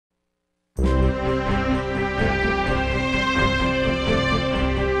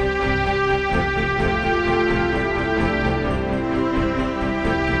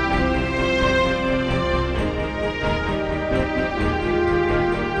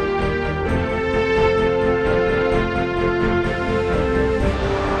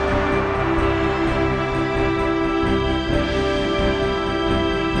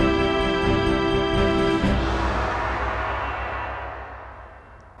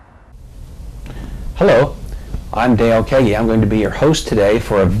Hello, I'm Dale Keggy. I'm going to be your host today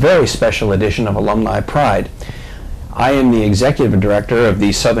for a very special edition of Alumni Pride. I am the Executive Director of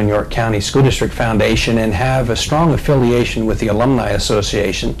the Southern York County School District Foundation and have a strong affiliation with the Alumni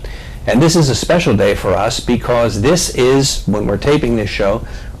Association. And this is a special day for us because this is, when we're taping this show,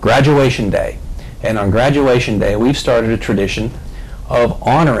 Graduation Day. And on Graduation Day, we've started a tradition of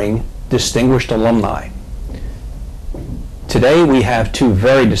honoring distinguished alumni. Today we have two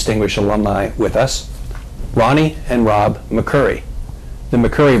very distinguished alumni with us, Ronnie and Rob McCoury, the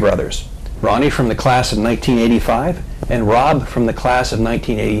McCoury brothers. Ronnie from the class of 1985 and Rob from the class of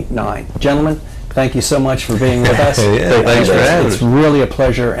 1989. Gentlemen, thank you so much for being with us. Thanks for having us. It's really a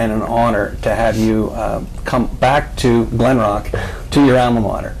pleasure and an honor to have you come back to Glen Rock, to your alma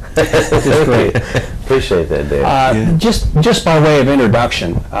mater. It's great. Appreciate that, Dave. Just by way of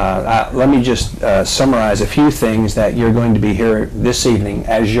introduction, let me just summarize a few things that you're going to be hearing this evening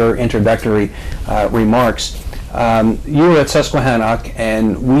as your introductory remarks. You were at Susquehannock,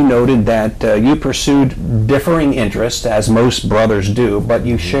 and we noted that you pursued differing interests, as most brothers do, but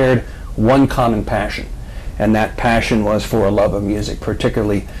you shared one common passion, and that passion was for a love of music,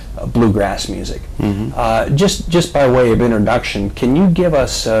 particularly bluegrass music. Just by way of introduction, can you give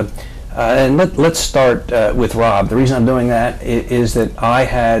us, and let's start with Rob. The reason I'm doing that is that I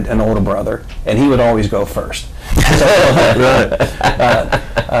had an older brother, and he would always go first. So,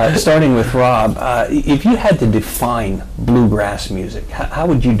 starting with Rob, if you had to define bluegrass music, how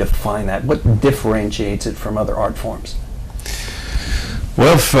would you define that? What differentiates it from other art forms?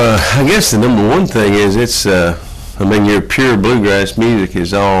 Well, I guess the number one thing is I mean, your pure bluegrass music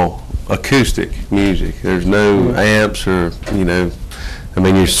is all acoustic music. There's no amps or, I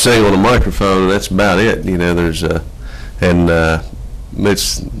mean, you sing on a microphone and that's about it. There's,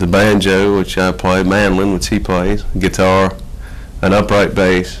 it's the banjo, which I play, mandolin, which he plays, guitar, an upright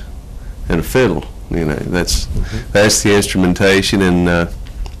bass, and a fiddle. That's the instrumentation,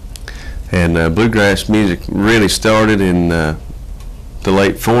 and bluegrass music really started in the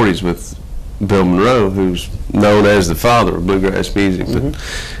late '40s with Bill Monroe, who's known as the father of bluegrass music. But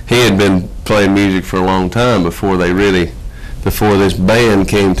he had been playing music for a long time before this band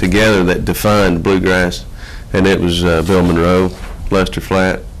came together that defined bluegrass, and it was Bill Monroe, Lester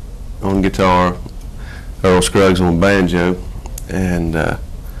Flatt on guitar, Earl Scruggs on banjo, and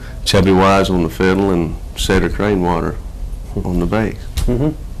Chubby Wise on the fiddle, and Cedric Rainwater on the bass.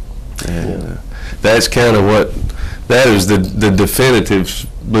 And that's kind of that is the definitive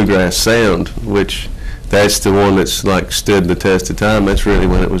bluegrass sound, which that's the one that's like stood the test of time. That's really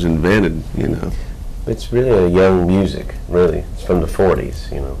when it was invented, It's really a young music, really. It's from the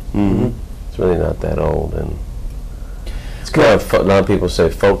 40s, It's really not that old, and it's kind of, a lot of people say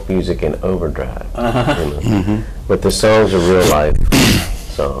folk music in overdrive, But the songs are real life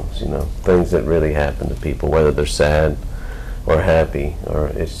songs, things that really happen to people, whether they're sad or happy, or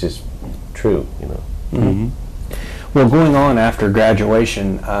it's just true, Well, going on after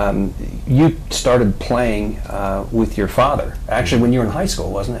graduation, you started playing with your father. Actually, when you were in high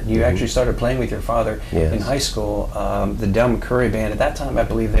school, wasn't it? You actually started playing with your father in high school. The Del McCoury Band, at that time, I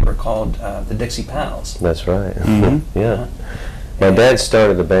believe they were called the Dixie Pals. That's right. Yeah. My dad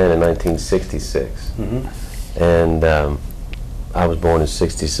started the band in 1966, and I was born in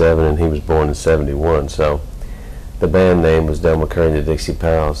 '67, and he was born in '71. So the band name was Del McCoury and the Dixie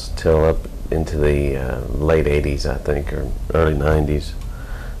Pals till up into the late '80s, I think, or early '90s.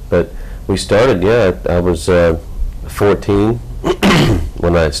 But we started, I was 14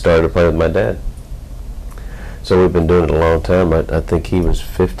 when I started to play with my dad. So we've been doing it a long time. I think he was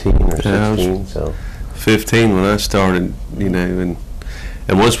 15 or 16. So 15 when I started, and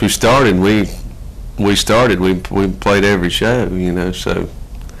once we started, we played every show, so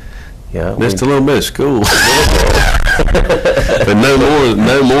missed a little bit of school. But no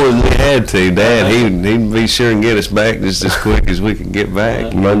more than we had to. Dad, he'd be sure and get us back just as quick as we could get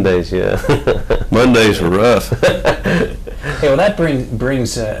back. Mondays, Mondays were rough. Hey, well, that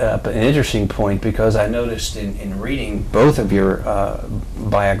brings up an interesting point, because I noticed in reading both of your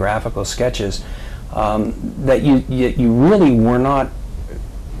biographical sketches that you really were not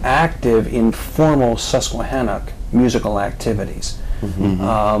active in formal Susquehannock musical activities. And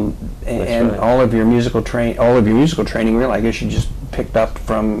right. all of your musical training, really, I guess you just picked up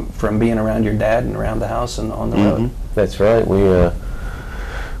from being around your dad and around the house and on the road. That's right. We were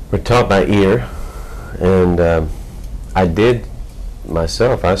taught by ear, and I did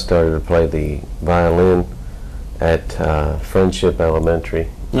myself. I started to play the violin at Friendship Elementary.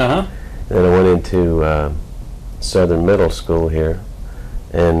 And then I went into Southern Middle School here,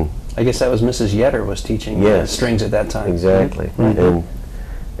 and I guess that was Mrs. Yetter was teaching strings at that time. Exactly. Right.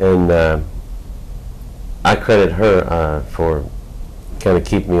 And I credit her for kind of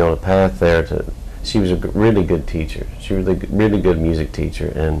keeping me on a path there. She was a really good teacher. She was a really good music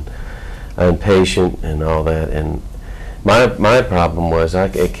teacher, and patient and all that. And my problem was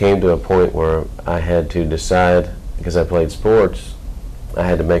it came to a point where I had to decide, because I played sports, I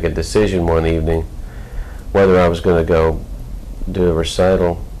had to make a decision one evening whether I was going to go do a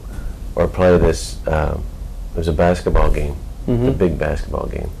recital or play this. It was a basketball game, a big basketball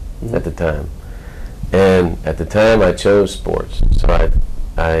game at the time. And at the time I chose sports, so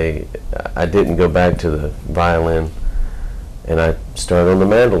I didn't go back to the violin, and I started on the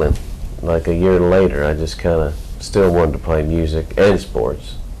mandolin. Like a year later, I just kind of still wanted to play music and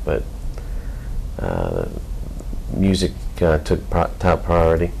sports, but music kind of took top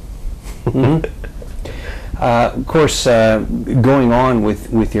priority. Of course, going on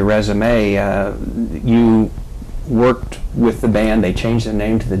with your resume, you worked with the band. They changed their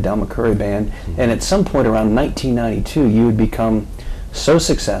name to the Del McCoury Band, and at some point around 1992, you had become so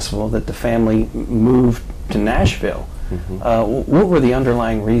successful that the family moved to Nashville. What were the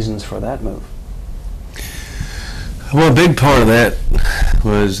underlying reasons for that move? Well, a big part of that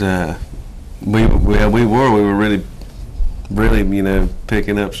was we were really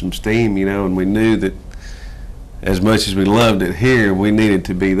picking up some steam, and we knew that as much as we loved it here, we needed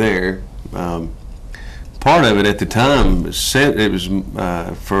to be there. Part of it at the time it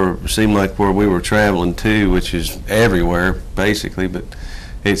seemed like where we were traveling to, which is everywhere basically, but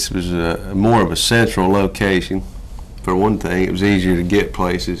it was more of a central location. For one thing, it was easier to get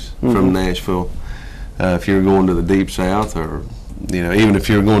places from Nashville. If you were going to the Deep South, or even if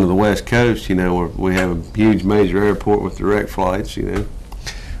you were going to the West Coast, where we have a huge major airport with direct flights,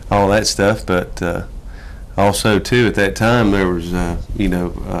 all that stuff. But also too, at that time there was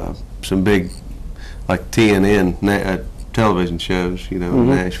some big, like TNN television shows, in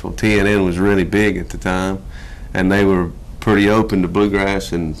Nashville. TNN was really big at the time, and they were pretty open to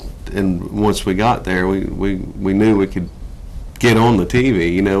bluegrass. And once we got there, we knew we could get on the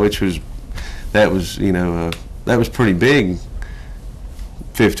TV, that was pretty big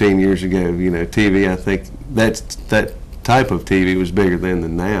 15 years ago. TV, I think that type of TV was bigger then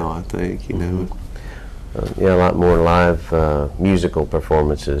than now, I think. Yeah, a lot more live musical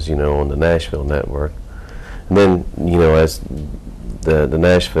performances, on the Nashville network. And then, as the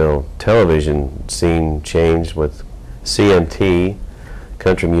Nashville television scene changed with CMT,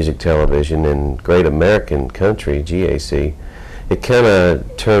 Country Music Television, and Great American Country, GAC, it kind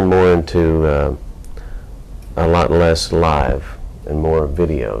of turned more into a lot less live and more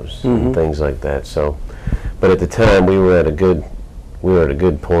videos and things like that. So, but at the time we were at a good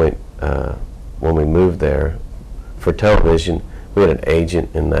point when we moved there for television. We had an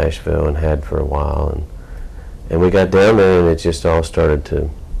agent in Nashville and had for a while, and we got down there, and it just all started to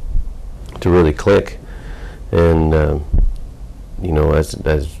really click. And as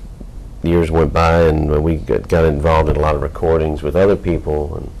years went by, and we got involved in a lot of recordings with other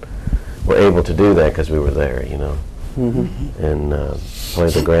people, and were able to do that because we were there, and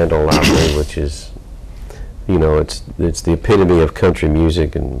played the Grand Ole Opry, which is, it's the epitome of country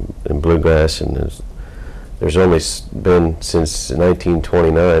music and bluegrass. And there's only been, since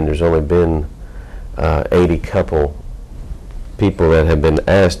 1929, there's only been 80 couple people that have been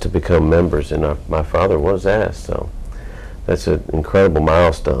asked to become members, and my father was asked, so that's an incredible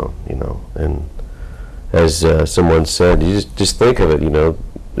milestone, And as someone said, you just think of it, you're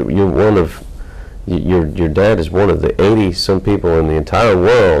one of, your dad is one of the 80-some people in the entire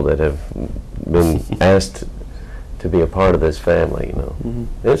world that have been asked to be a part of this family,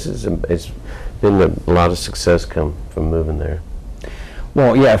 It's been a lot of success come from moving there.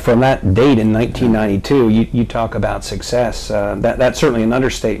 Well, yeah, from that date in 1992, you talk about success. That's certainly an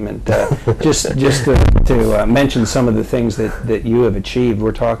understatement. Just to mention some of the things that you have achieved,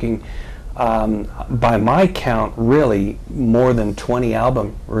 we're talking, by my count, really more than 20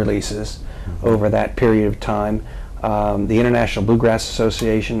 album releases over that period of time. The International Bluegrass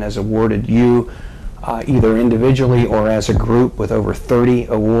Association has awarded you either individually or as a group with over 30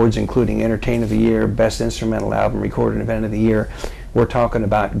 awards, including Entertainer of the Year, Best Instrumental Album, Recorded Event of the Year. We're talking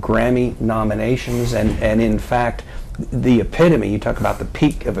about Grammy nominations, and in fact, the epitome. You talk about the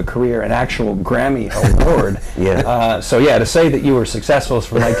peak of a career, an actual Grammy award. So yeah, to say that you were successful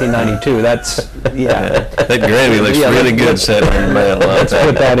from 1992, that's that Grammy looks really good set on your mail. Let's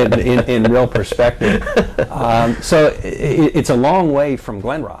put that in real perspective. So it's a long way from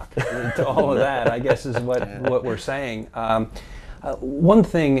Glen Rock to all of that, I guess, is what we're saying. One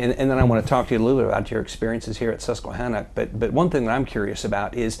thing, and then I want to talk to you a little bit about your experiences here at Susquehanna, but one thing that I'm curious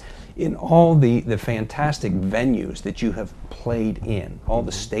about is in all the fantastic venues that you have played in, all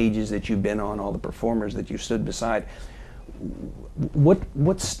the stages that you've been on, all the performers that you stood beside,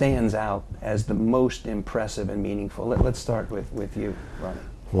 what stands out as the most impressive and meaningful? Let's start with you, Ronnie.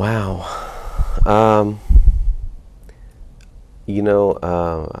 Wow. You know,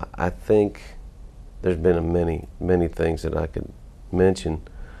 I think there's been many things that I could mention.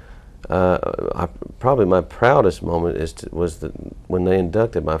 Probably my proudest moment was when they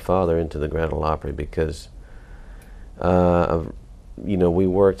inducted my father into the Grand Ole Opry, because you know, we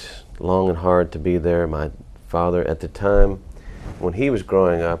worked long and hard to be there. My father, at the time when he was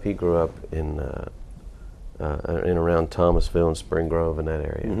growing up, he grew up in around Thomasville and Spring Grove in that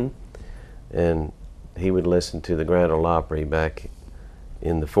area, Mm-hmm. and he would listen to the Grand Ole Opry back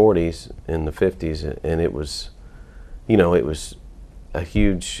in the 40s, in the 50s, and it was, you know, it was a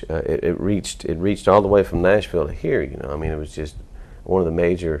huge, it reached all the way from Nashville to here, you know. I mean, it was just one of the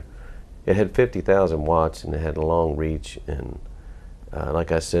major, it had 50,000 watts, and it had a long reach, and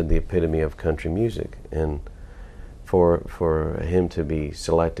like I said, the epitome of country music. And for him to be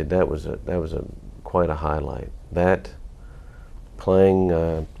selected, that was quite a highlight. That,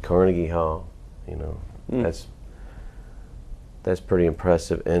 playing Carnegie Hall, you know, that's pretty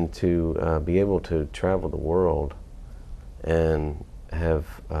impressive. And to be able to travel the world and have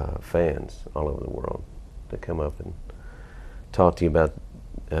fans all over the world to come up and talk to you about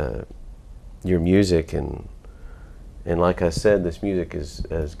your music, and like I said, this music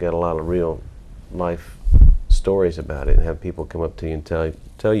has got a lot of real life stories about it, and have people come up to you and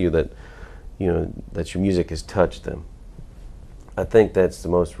tell you that, you know, that your music has touched them. I think that's the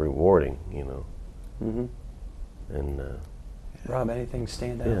most rewarding, you know. Mm-hmm. And Rob, anything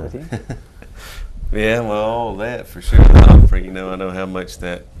stand out Yeah. with you? Yeah, well, all that for sure. The Opry, you know, I know how much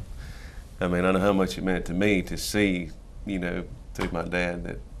that, I mean, I know how much it meant to me to see, you know, through my dad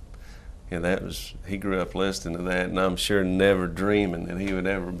that, you know, that was, he grew up listening to that, and I'm sure never dreaming that he would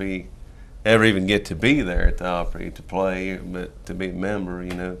ever even get to be there at the Opry to play, but to be a member,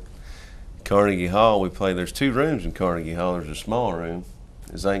 you know. Carnegie Hall, we played, there's two rooms in Carnegie Hall. There's a small room,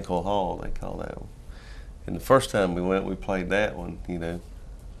 Zankel Hall, they call that one. And the first time we went, we played that one, you know.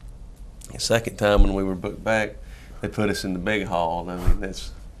 The second time when we were booked back, they put us in the big hall. I mean,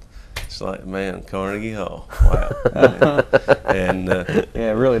 it's like, man, Carnegie Hall, wow. And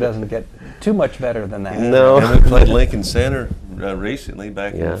Yeah, it really doesn't get too much better than that. No. and we played Lincoln Center recently,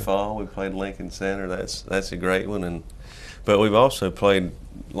 back in Yeah. the fall. We played Lincoln Center. That's a great one. But we've also played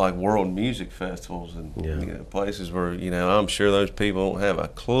like world music festivals and Yeah. you know, places where, you know, I'm sure those people don't have a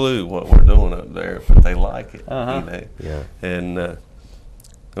clue what we're doing up there, but they like it. Uh-huh. You know? Yeah. And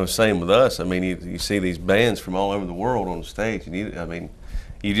the same with us. I mean, you see these bands from all over the world on the stage, and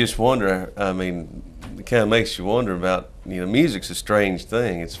you just wonder. I mean, it kind of makes you wonder about, you know, music's a strange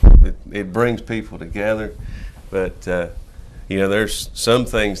thing. It brings people together, but you know, there's some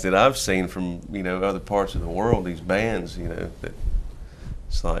things that I've seen from, you know, other parts of the world. These bands, you know, that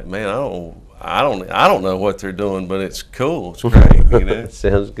it's like, man, I don't know what they're doing, but it's cool. It's great, you know.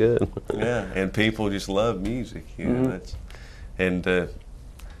 Sounds good. Yeah, and people just love music, you know. Mhm. And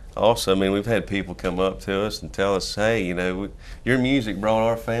also, I mean, we've had people come up to us and tell us, hey, you know, your music brought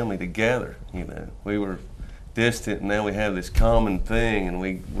our family together. You know, we were distant, and now we have this common thing, and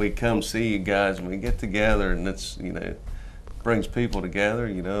we come see you guys, and we get together, and it's, you know, brings people together.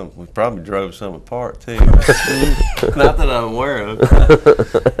 You know, we probably drove some apart too. Not that I'm aware of.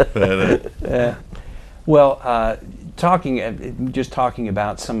 But, Yeah. Well, just talking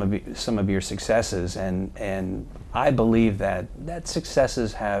about some of your successes, and I believe that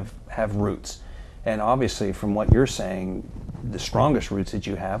successes have roots, and obviously from what you're saying, the strongest roots that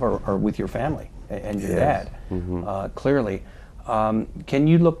you have are with your family and your Yes. dad. Clearly, can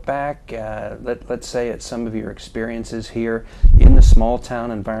you look back, let's say, at some of your experiences here in the small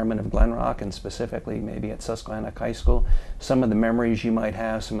town environment of Glen Rock, and specifically maybe at Susquehanna High School, some of the memories you might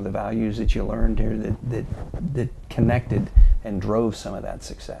have, some of the values that you learned here that connected and drove some of that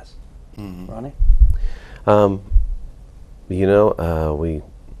success? Ronnie? You know,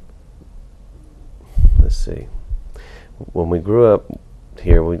 let's see. When we grew up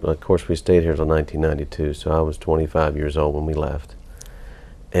here, of course, we stayed here until 1992, so I was 25 years old when we left.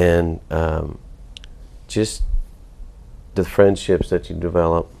 And just the friendships that you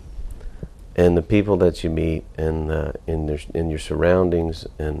develop, and the people that you meet, and in your surroundings,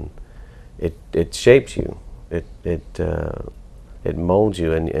 and it shapes you. It molds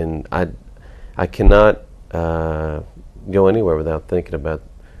you, and I cannot go anywhere without thinking about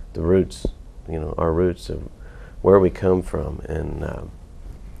the roots, you know, our roots of where we come from, and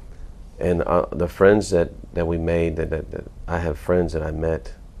the friends that we made. That I have friends that I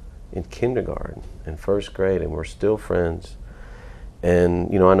met in kindergarten and first grade, and we're still friends.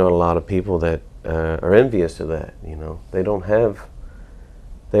 And I know a lot of people that are envious of that. They don't have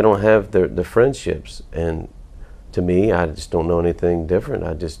the friendships, and to me, I just don't know anything different.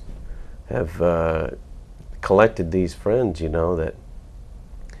 I just have collected these friends, that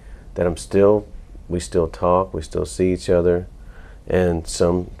we still talk, we still see each other, and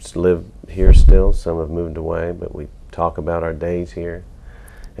some live here still, some have moved away, but we talk about our days here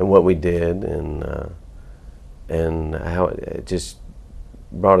and what we did, and how it just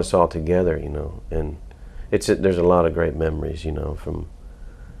brought us all together, and there's a lot of great memories,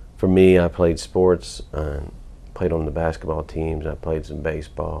 for me, I played sports, played on the basketball teams, I played some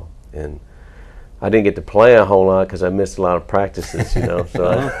baseball, and I didn't get to play a whole lot because I missed a lot of practices,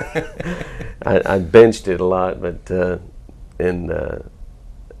 so I benched it a lot,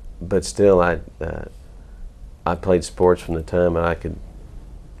 but still I played sports from the time I could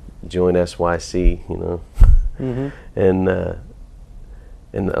join SYC, and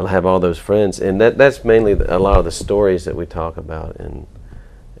I'll have all those friends, and that's mainly a lot of the stories that we talk about, and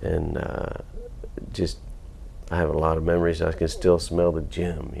just I have a lot of memories. I can still smell the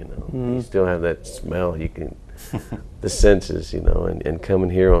gym, You still have that smell. You can, the senses, and coming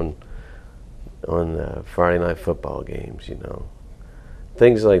here on Friday night football games,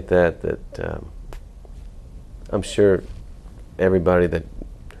 things like that. I'm sure everybody that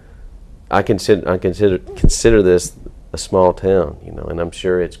I consider this a small town, and I'm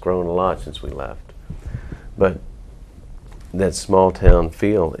sure it's grown a lot since we left. But that small town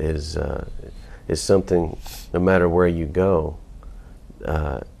feel is something. No matter where you go,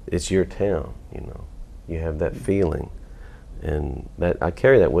 it's your town. You have that feeling, and that I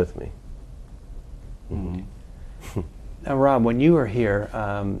carry that with me. Mm-hmm. Now, Rob, when you were here,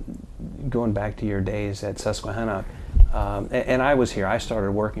 going back to your days at Susquehanna, and I was here. I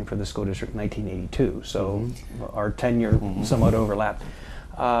started working for the school district in 1982, so our tenure somewhat overlapped.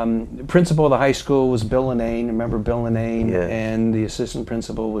 Principal of the high school was Bill Linane. Remember Bill Linane? Yeah. And the assistant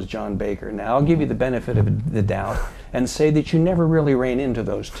principal was John Baker. Now, I'll give you the benefit of the doubt and say that you never really ran into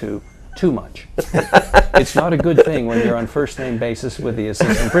those two too much. It's not a good thing when you're on first name basis with the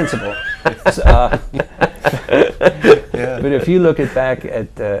assistant principal. But if you look back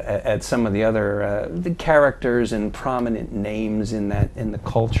at some of the other the characters and prominent names in the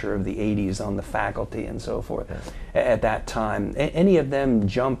culture of the 80s on the faculty and so forth, at that time, any of them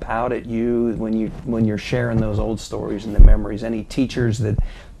jump out at you when you're sharing those old stories and the memories? Any teachers that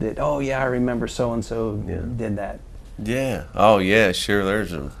oh yeah, I remember so and so did that? Yeah. Oh yeah. Sure.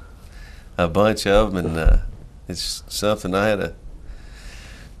 There's a bunch of them, and it's something. I had a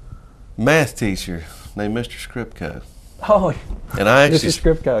math teacher named Mr. Skripko. Oh, and I actually,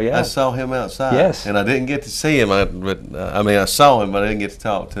 Mr. Skripko, yeah. I saw him outside. Yes. And I didn't get to see him. I saw him, but I didn't get to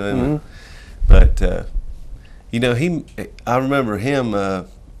talk to him. But I remember him. I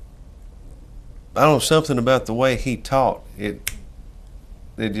don't know, something about the way he taught it.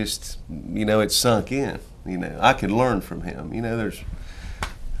 It just, it sunk in. I could learn from him.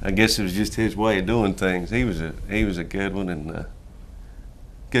 I guess it was just his way of doing things. He was a good one, and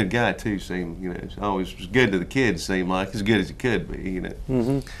good guy too. Seemed, always was good to the kids. Seemed like as good as he could be.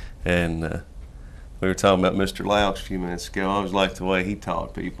 And we were talking about Mr. Louch a few minutes ago. I always liked the way he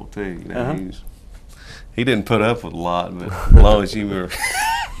taught people too. He didn't put up with a lot, but as long as you were,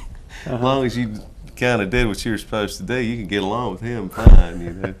 as long as you kind of did what you were supposed to do, you could get along with him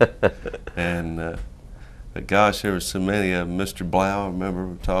fine. And. But gosh, there were so many of them. Mr. Blau, I remember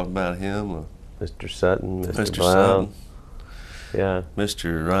we were talking about him. Mr. Sutton, Mr. Blau. Sutton. Yeah.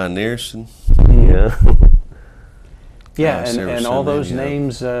 Mr. Ryan Nearson. Yeah. Yeah, Gosh, and so all those many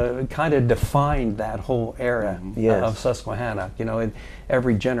names kind of defined that whole era of Susquehanna.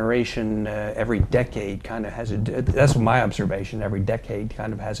 Every generation, every decade kind of has that's my observation, every decade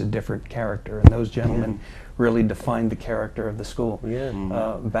kind of has a different character, and those gentlemen really defined the character of the school.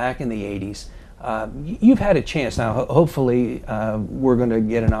 Back in the 80s. You've had a chance now. Hopefully, we're going to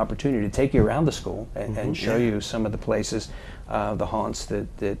get an opportunity to take you around the school and show you some of the places, the haunts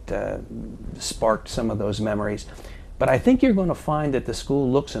that sparked some of those memories. But I think you're going to find that the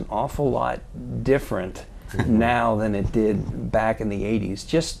school looks an awful lot different now than it did back in the 80s,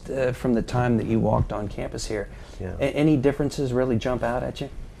 just from the time that you walked on campus here. Any differences really jump out at you?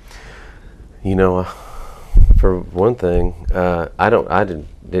 For one thing, I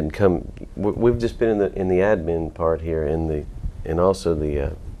didn't come. We've just been in the admin part here, and also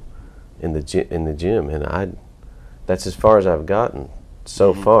in the gym, and that's as far as I've gotten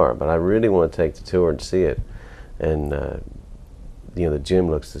so far. But I really want to take the tour and see it, and you know, the gym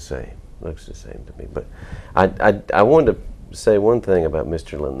looks the same to me. But I wanted to say one thing about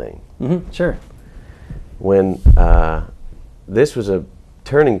Mr. Linane. Mm-hmm. Sure. When this was a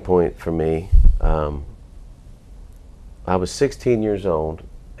turning point for me. I was 16 years old,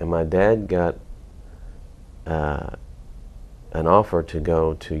 and my dad got an offer to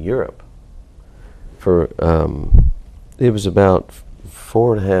go to Europe for it was about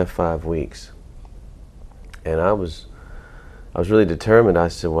 4.5, 5 weeks, and I was really determined. I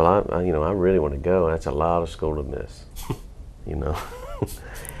said, well, I you know, I really want to go. That's a lot of school to miss, you know.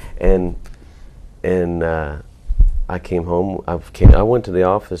 and I came home. I went to the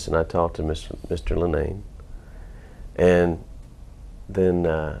office and I talked to Mr. Linane, and then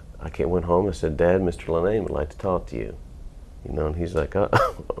I went home and said, Dad, Mr. Linane would like to talk to you. You know, and he's like,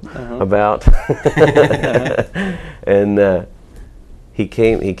 about. And he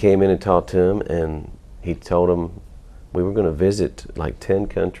came in and talked to him, and he told him we were going to visit like 10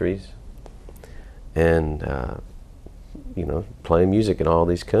 countries, and you know, play music in all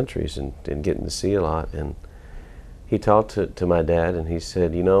these countries and getting to see a lot. And he talked to my dad, and he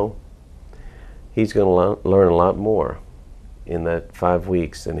said, you know, he's going to learn a lot more in that 5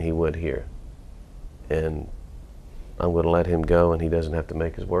 weeks than he would here, and I'm going to let him go, and he doesn't have to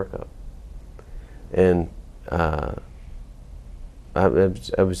make his work up. And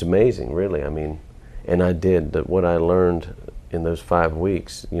it was amazing, really. I mean, and I did what I learned in those 5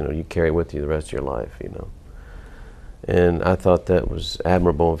 weeks. You know, you carry with you the rest of your life. You know, and I thought that was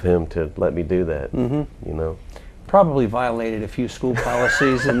admirable of him to let me do that. Mm-hmm. You know. Probably violated a few school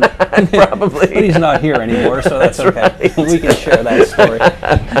policies, and probably. But he's not here anymore, so that's okay. Right. We can share that story.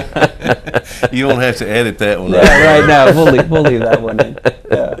 You don't have to edit that one. Yeah, right now we'll leave that one in.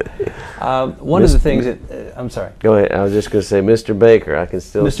 Yeah. One of the things that I'm sorry. Go ahead. I was just going to say, Mr. Baker. I can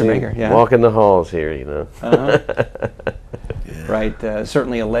still see him walking the halls here. You know. Yeah. Right.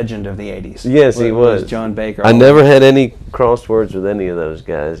 Certainly a legend of the '80s. Yes, he was. John Baker. I never had any crosswords with any of those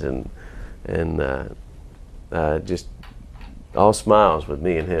guys, and just all smiles with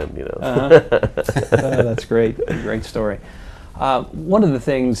me and him, you know. That's great. Great story. One of the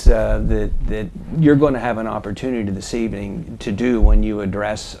things that you're going to have an opportunity this evening to do when you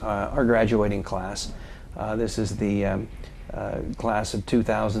address our graduating class, this is the class of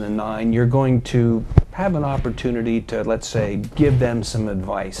 2009, you're going to have an opportunity to, let's say, give them some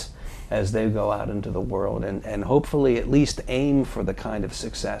advice as they go out into the world, and hopefully at least aim for the kind of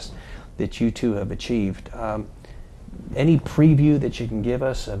success that you two have achieved. Any preview that you can give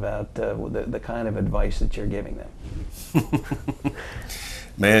us about the kind of advice that you're giving them?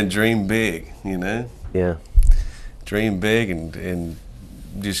 Man, dream big, you know? Yeah. Dream big and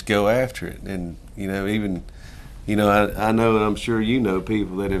just go after it. And, you know, even, you know, I know, and I'm sure you know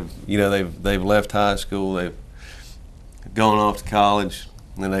people that have, you know, they've left high school, they've gone off to college,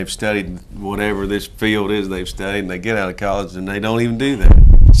 and they've studied whatever this field is they've studied, and they get out of college and they don't even do that.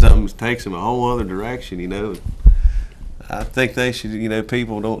 Something takes them a whole other direction, you know. I think they should, you know,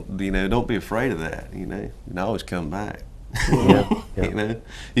 people don't be afraid of that, you know. You can always come back. Yeah. You know,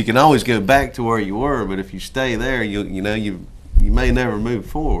 you can always go back to where you were, but if you stay there, you may never move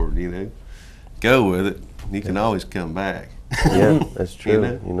forward, you know. Go with it. You can always come back. Yeah, that's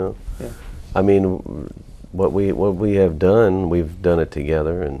true, you know. Yeah. I mean, what we have done, we've done it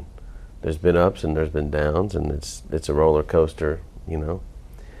together, and there's been ups and there's been downs, and it's a roller coaster, you know.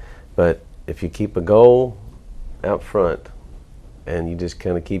 But if you keep a goal out front and you just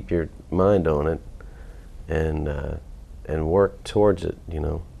kind of keep your mind on it and work towards it, you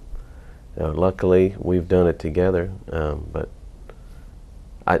know. Luckily, we've done it together, but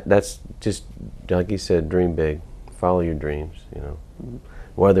that's just, like you said, dream big. Follow your dreams, you know. Mm-hmm.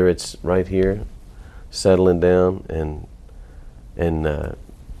 Whether it's right here, settling down and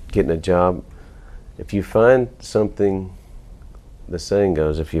getting a job. If you find something, the saying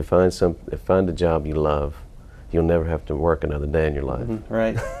goes, if you find a job you love, you'll never have to work another day in your life. Mm-hmm.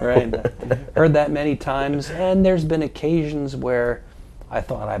 Right. Heard that many times, and there's been occasions where I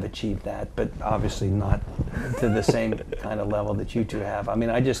thought I've achieved that, but obviously not to the same kind of level that you two have. I mean,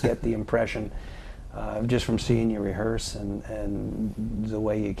 I just get the impression, just from seeing you rehearse and the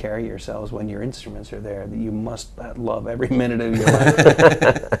way you carry yourselves when your instruments are there, that you must love every minute of your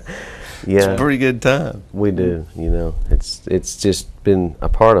life. Yeah, it's a pretty good time. We do, you know. It's just been a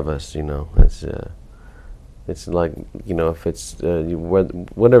part of us, you know. It's like, you know, if it's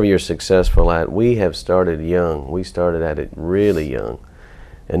whatever you're successful at, we have started young. We started at it really young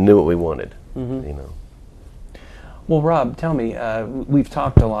and knew what we wanted, you know. Well, Rob, tell me, we've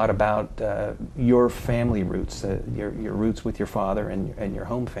talked a lot about your family roots, your roots with your father and your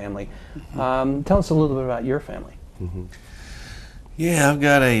home family. Tell us a little bit about your family. Yeah, I've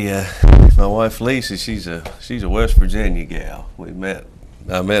got my wife Lisa. She's a West Virginia gal.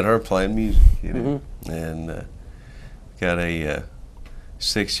 I met her playing music, you know, and got a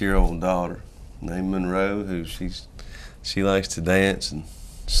 6-year-old daughter named Monroe, who she likes to dance and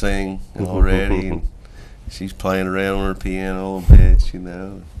sing already, and she's playing around on her piano a little bit, you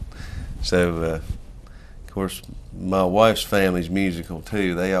know. So, of course, my wife's family's musical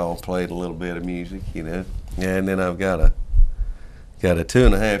too. They all played a little bit of music, you know. And then I've got a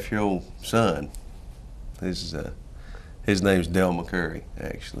 2.5-year-old son. His name's Del McCoury,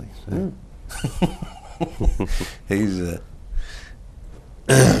 actually. So. He's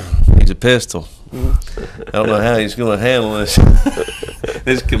a pistol. I don't know how he's going to handle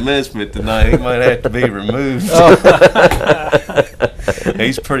this commencement tonight. He might have to be removed.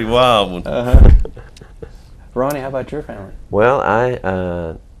 He's a pretty wild one. Ronnie, how about your family? Well,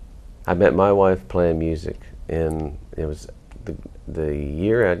 I met my wife playing music, and it was the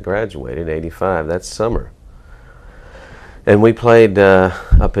year I graduated, '85. That's summer. And we played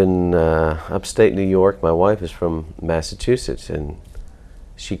up in upstate New York. My wife is from Massachusetts, and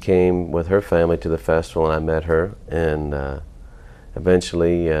she came with her family to the festival, and I met her. And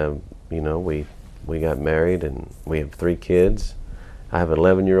eventually, you know, we got married, and we have 3 kids. I have an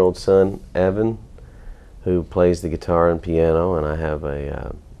 11-year-old son, Evan, who plays the guitar and piano, and I have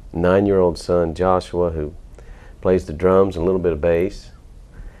a 9-year-old son, Joshua, who plays the drums and a little bit of bass.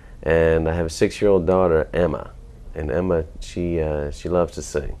 And I have a 6-year-old daughter, Emma. And Emma, she loves to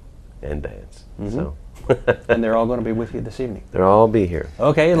sing and dance. So. And they're all going to be with you this evening? They'll all be here.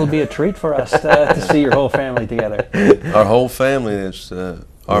 Okay, it'll be a treat for us to see your whole family together. Our whole family is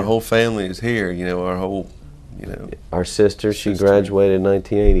here. You know, our whole, you know. Our sister, she graduated in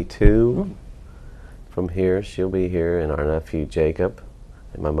 1982 from here. She'll be here, and our nephew Jacob,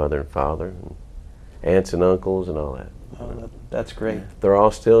 and my mother and father, and aunts and uncles, and all that. Oh, that's great. They're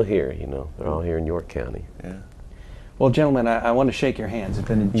all still here. You know, they're all here in York County. Yeah. Well, gentlemen, I want to shake your hands. It's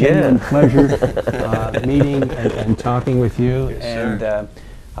been a genuine pleasure meeting and talking with you. Yes, and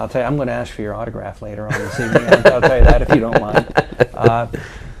I'll tell you, I'm going to ask for your autograph later on this evening. I'll tell you that if you don't mind.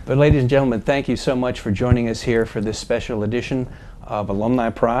 But ladies and gentlemen, thank you so much for joining us here for this special edition of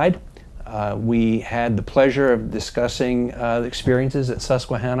Alumni Pride. We had the pleasure of discussing the experiences at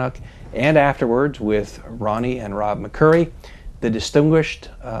Susquehannock and afterwards with Ronnie and Rob McCoury, the Distinguished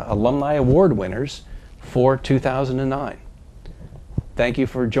Alumni Award winners for 2009. Thank you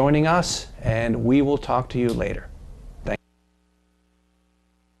for joining us, and we will talk to you later.